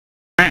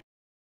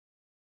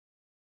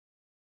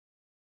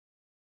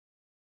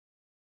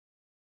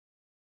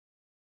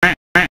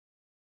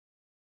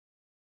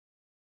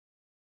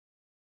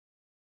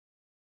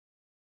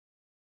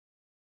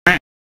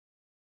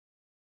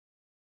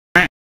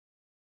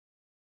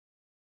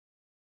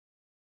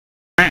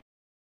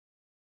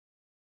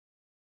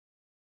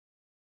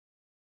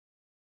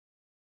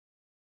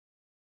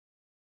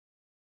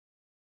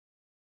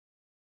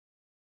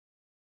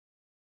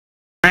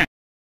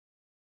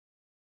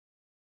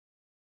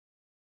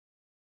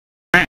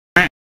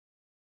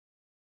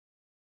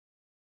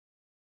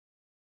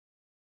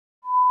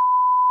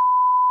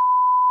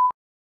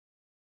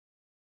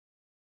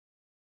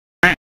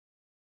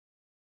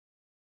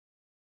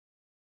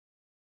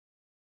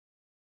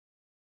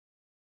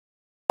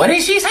What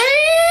did she say?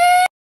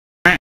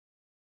 I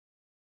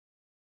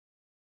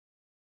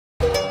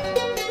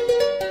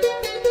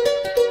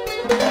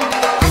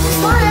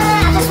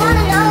just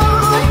wanna know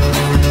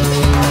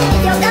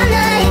if you're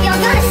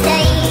gonna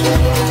stay.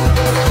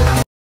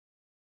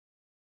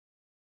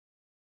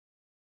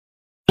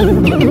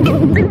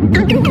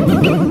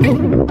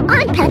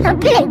 I'm Peppa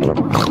Pig.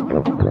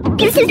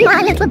 This is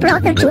my little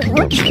brother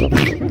George.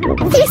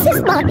 This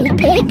is Mommy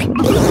Pig.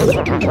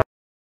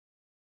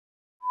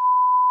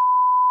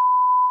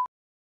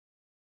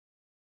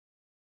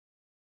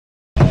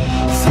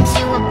 Since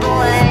you were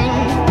born,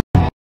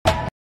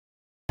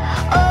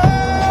 oh,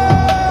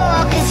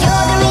 'cause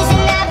you're the reason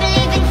I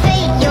believe in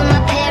fate. You're my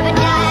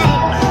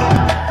paradise,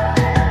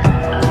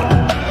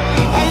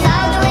 and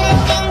I'll do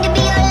anything to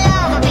be your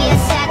love. I'll be a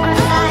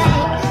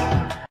sacrifice.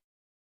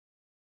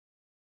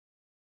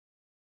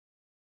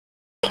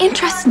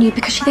 Interested in you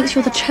because she thinks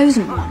you're the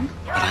chosen one.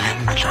 But I am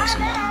the chosen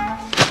one.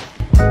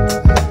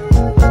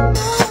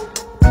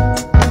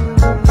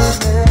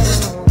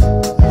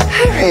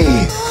 Harry!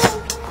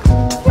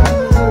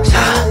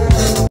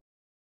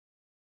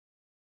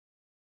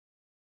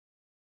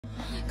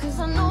 Cause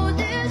I know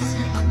this,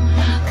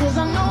 cause I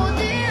know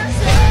this.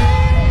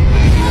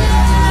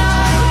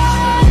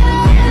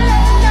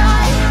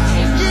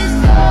 Just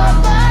call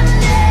my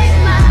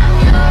name, I'm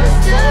yours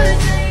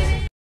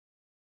today.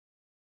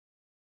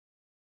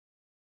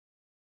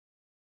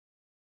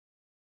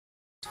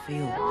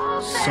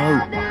 Feel so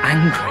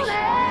angry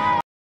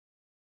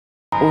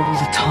all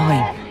the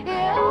time.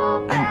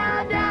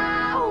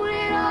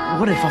 And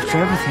what if after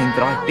everything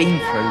that I've been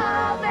through,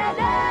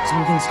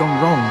 something's gone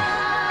wrong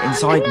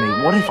inside me?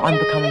 What if I'm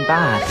becoming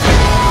bad?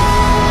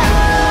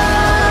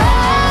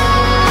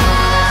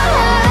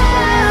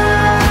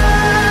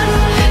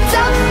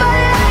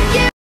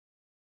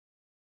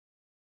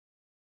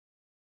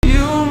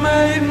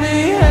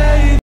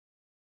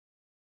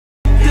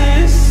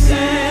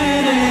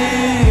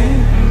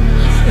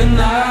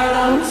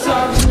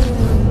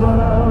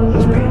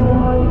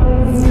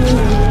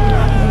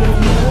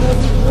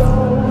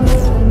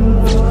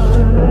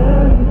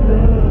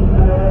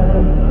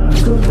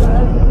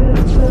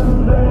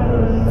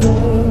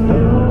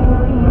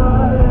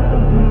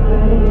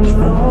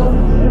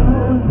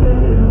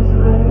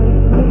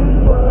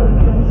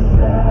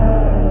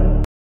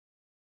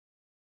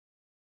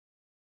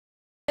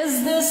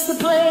 Is this the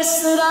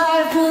place that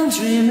I've been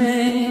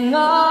dreaming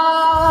of?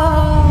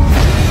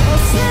 A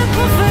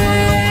simple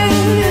thing,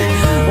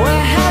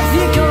 where have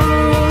you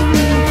gone?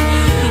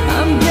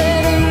 I'm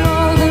getting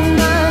old and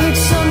I need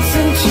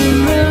something to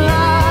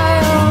rely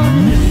on.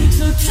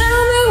 So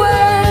tell me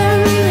when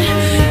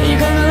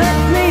you're gonna let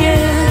me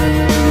in.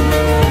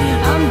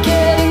 I'm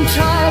getting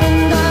tired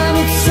and I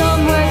need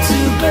somewhere to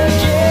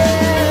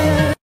begin.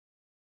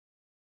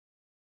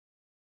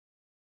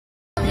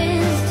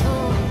 This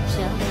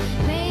torture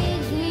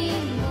makes me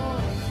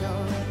more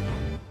sure.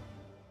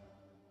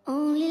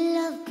 Only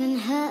love can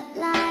hurt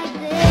like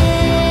this.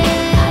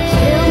 I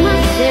tell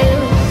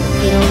myself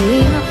you don't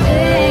mean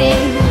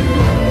nothing.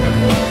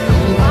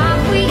 What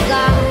we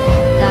got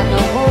no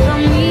hold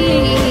on me.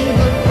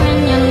 But when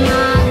you're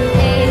not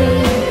there,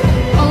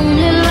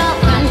 only love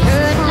can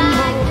hurt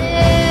like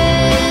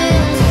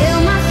this. I tell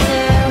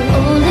myself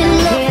only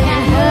love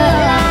can hurt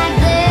like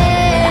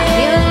this. I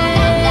feel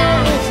like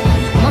that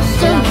must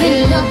have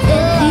been the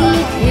details.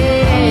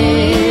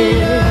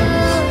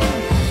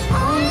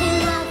 Only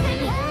love can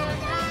hurt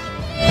like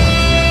this.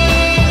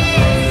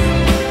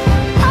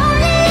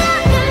 Only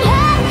love can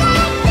hurt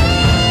like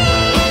this.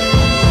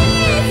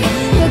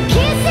 Your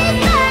kisses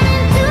burn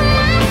into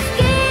my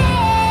skin.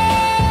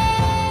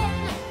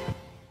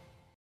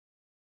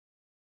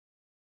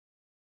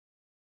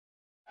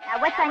 Now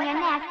what's on your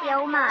nasty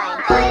old mind?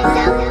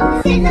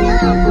 Sitting alone.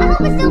 I hope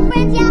we're still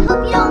friends. Yeah, I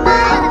hope you don't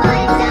mind.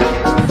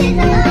 Sitting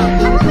alone.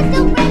 I hope we're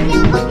still friends. Yeah,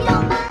 I hope you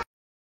don't mind.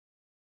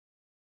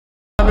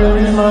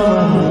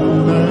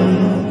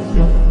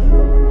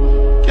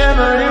 Can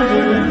I leave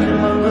you if you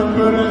want to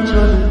put it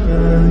to the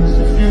best?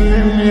 If you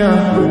leave me, I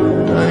will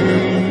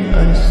die,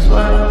 I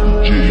swear.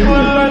 You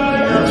are lucky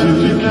that you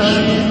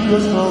can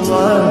just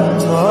survive.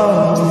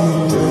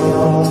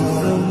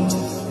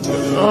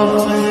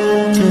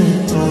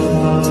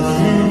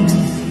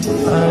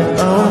 I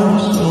am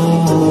so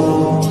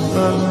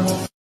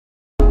obsessed.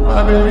 My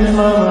baby,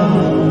 my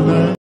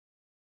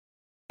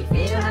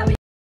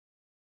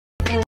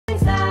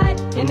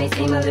It may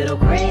seem a little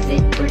crazy,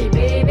 pretty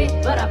baby,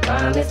 but I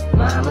promise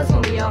mama's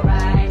gonna be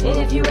alright. And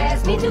if you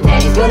ask me to,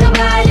 daddy's gonna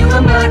buy you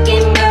a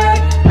mockingbird.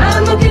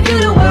 I'ma give you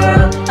the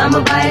world.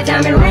 I'ma buy a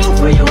diamond ring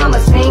for you. I'ma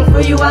sing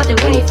for you. I'll do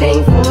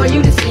anything for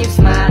you to see you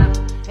smile.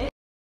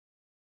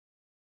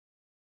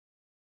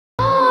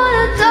 I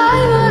wanna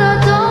die, but I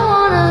don't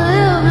wanna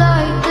live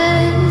like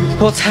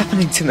this. What's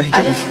happening to me?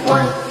 I just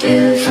wanna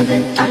feel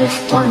something. I just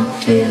wanna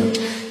feel.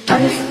 I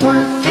just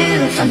wanna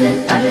feel something.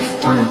 I just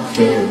wanna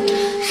feel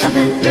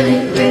something really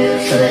real,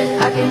 so that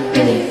I can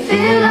really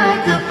feel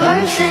like a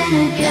person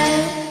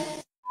again.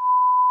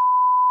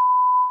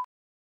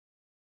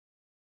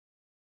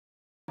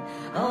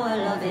 Oh, I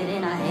love it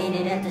and I hate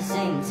it at the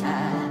same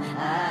time. Oh,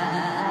 I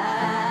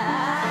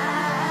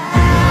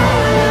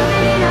love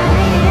it and I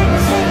hate it at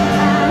the same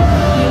time.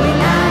 You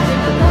and I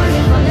drink the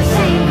poison from the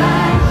same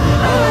vine.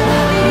 Oh, I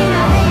love it and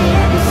I hate it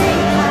at the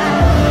same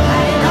time.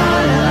 Hiding all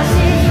of our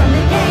sins from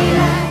the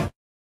daylight.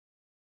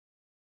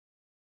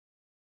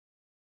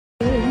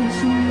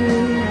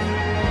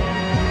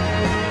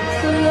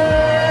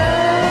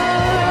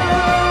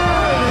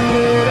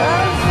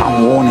 I'm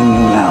warning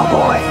you now,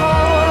 boy.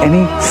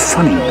 Any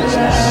funny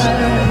business,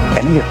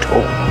 any at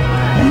all,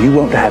 and you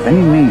won't have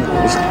any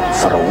meals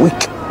for a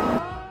week.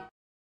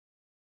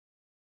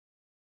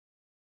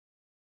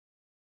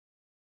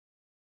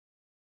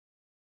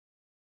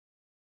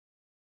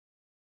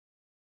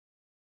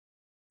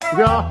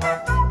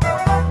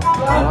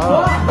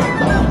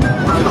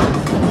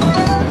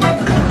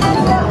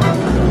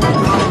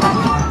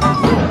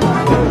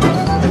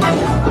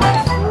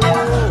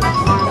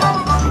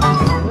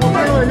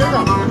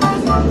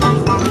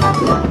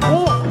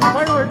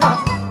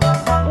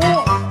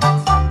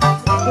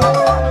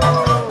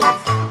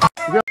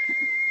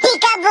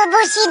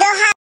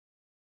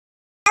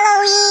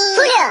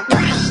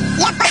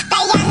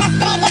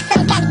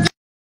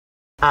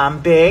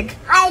 I'm big.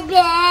 I'm big.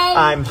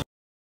 I'm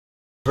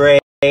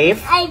brave.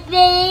 I'm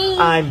big.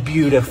 I'm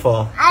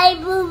beautiful.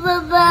 I'm boo.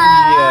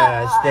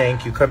 Yes,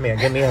 thank you. Come here,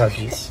 give me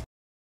huggies.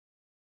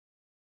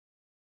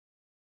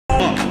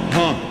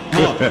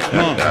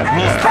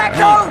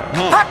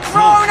 Spectre!